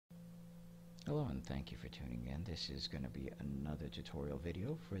Hello and thank you for tuning in. This is going to be another tutorial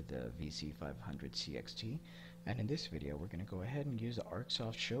video for the VC500 CXT, and in this video we're going to go ahead and use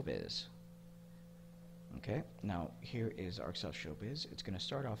Arcsoft Showbiz. Okay, now here is Arcsoft Showbiz. It's going to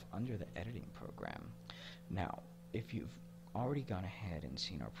start off under the editing program. Now, if you've already gone ahead and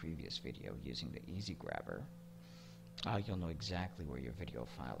seen our previous video using the Easy Grabber, you'll know exactly where your video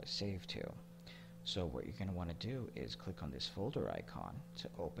file is saved to. So what you're going to want to do is click on this folder icon to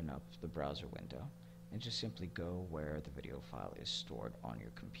open up the browser window and just simply go where the video file is stored on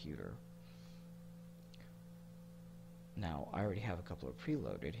your computer. Now I already have a couple of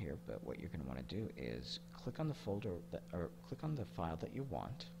preloaded here, but what you're going to want to do is click on the folder click on the file that you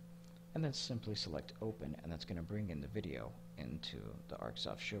want and then simply select open, and that's going to bring in the video into the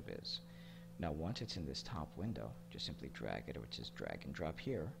Arcsoft Showbiz. Now once it's in this top window, just simply drag it, which is drag and drop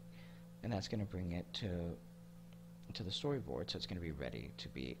here, and that's going to bring it to the storyboard, so it's going to be ready to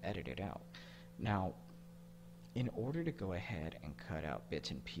be edited out. Now, in order to go ahead and cut out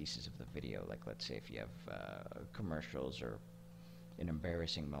bits and pieces of the video, like let's say if you have commercials or an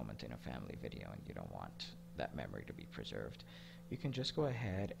embarrassing moment in a family video and you don't want that memory to be preserved, you can just go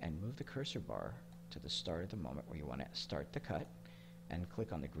ahead and move the cursor bar to the start of the moment where you want to start the cut and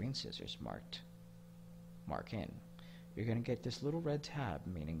click on the green scissors marked mark in. You're going to get this little red tab,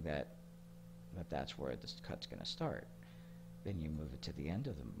 meaning that's where this cut's going to start. Then you move it to the end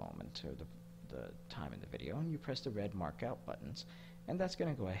of the moment, or the time in the video, and you press the red mark out buttons, and that's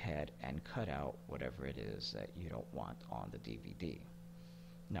going to go ahead and cut out whatever it is that you don't want on the DVD.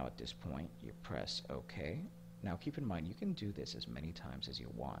 Now at this point you press OK. Now keep in mind, you can do this as many times as you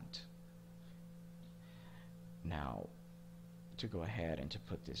want. Now to go ahead and to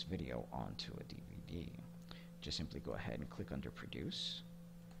put this video onto a DVD, just simply go ahead and click under Produce,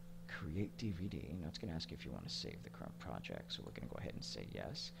 Create DVD. Now it's going to ask you if you want to save the current project, so we're going to go ahead and say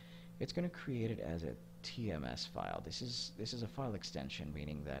yes. It's going to create it as a TMS file. This is a file extension,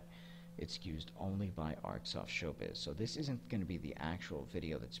 meaning that it's used only by Arcsoft Showbiz. So this isn't going to be the actual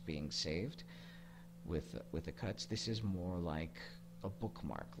video that's being saved with the cuts. This is more like a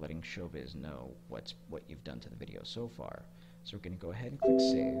bookmark, letting Showbiz know what you've done to the video so far. So we're going to go ahead and click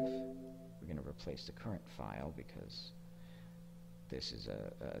Save. We're going to replace the current file because this is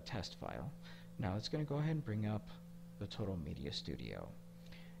a test file. Now it's going to go ahead and bring up the Total Media Studio.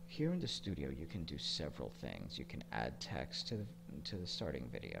 Here in the studio you can do several things. You can add text to the starting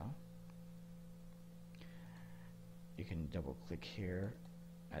video. You can double click here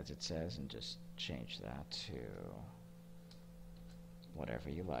as it says and just change that to whatever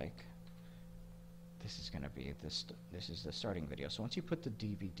you like. This is going to be this is the starting video. So once you put the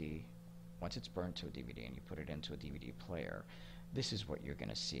DVD, once it's burned to a DVD and you put it into a DVD player, this is what you're going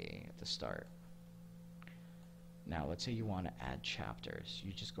to see at the start. Now let's say you want to add chapters.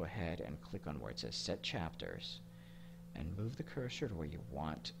 You just go ahead and click on where it says Set Chapters and move the cursor to where you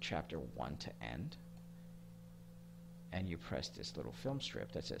want Chapter 1 to end, and you press this little film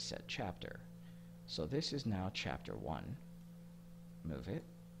strip that says Set Chapter. So this is now Chapter 1. Move it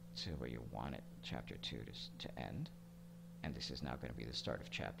to where you want it, Chapter 2 to end, and this is now going to be the start of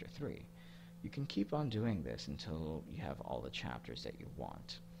Chapter 3. You can keep on doing this until you have all the chapters that you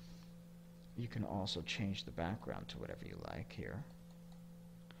want. You can also change the background to whatever you like here,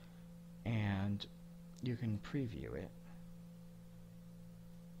 and you can preview it.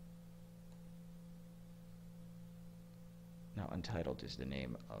 Now Untitled is the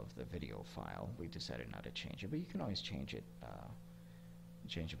name of the video file. We decided not to change it, but you can always change it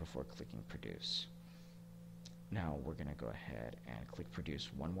before clicking Produce. Now we're going to go ahead and click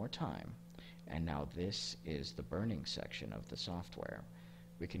Produce one more time, and now this is the burning section of the software.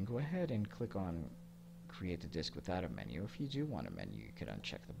 We can go ahead and click on Create the Disk without a menu. If you do want a menu, you could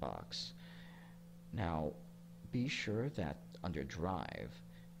uncheck the box. Now be sure that under Drive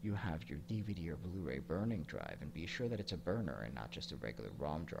you have your DVD or Blu-ray burning drive, and be sure that it's a burner and not just a regular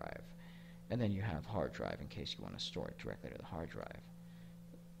ROM drive. And then you have hard drive in case you want to store it directly to the hard drive.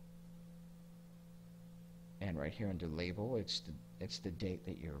 And right here under Label, it's the date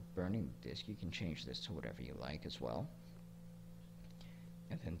that you're burning the disk. You can change this to whatever you like as well.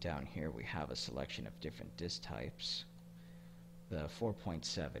 And then down here we have a selection of different disk types. The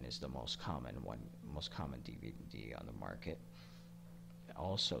 4.7 is the most common DVD on the market.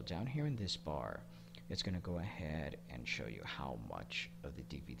 Also down here in this bar, it's going to go ahead and show you how much of the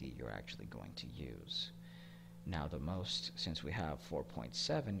DVD you're actually going to use. Now the most, since we have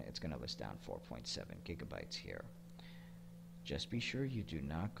 4.7, it's going to list down 4.7 gigabytes here. Just be sure you do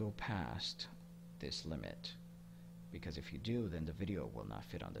not go past this limit, because if you do, then the video will not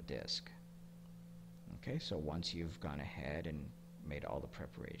fit on the disk. Okay, so once you've gone ahead and made all the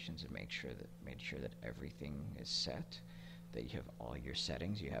preparations and made sure that everything is set, that you have all your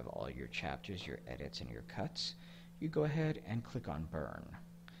settings, you have all your chapters, your edits, and your cuts, you go ahead and click on Burn.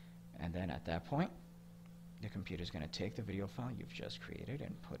 And then at that point, the computer is going to take the video file you've just created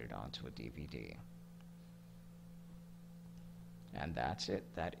and put it onto a DVD. And that's it.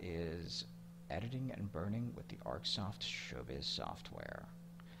 That is editing and burning with the Arcsoft Showbiz software.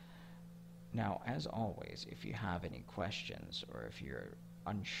 Now, as always, if you have any questions or if you're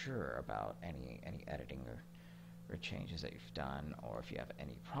unsure about any editing or changes that you've done, or if you have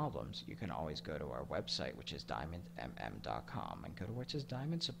any problems, you can always go to our website, which is diamondmm.com, and go to where it says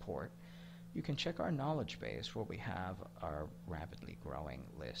Diamond Support. You can check our knowledge base where we have our rapidly growing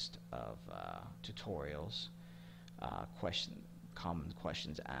list of tutorials, common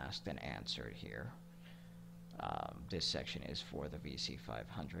questions asked and answered here. This section is for the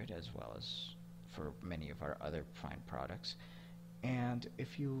VC500 as well as for many of our other fine products. And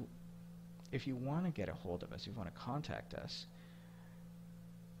if you want to get a hold of us, if you want to contact us,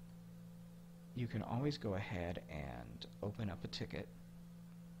 you can always go ahead and open up a ticket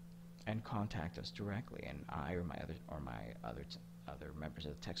and contact us directly, and I or my other members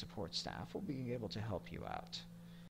of the tech support staff will be able to help you out.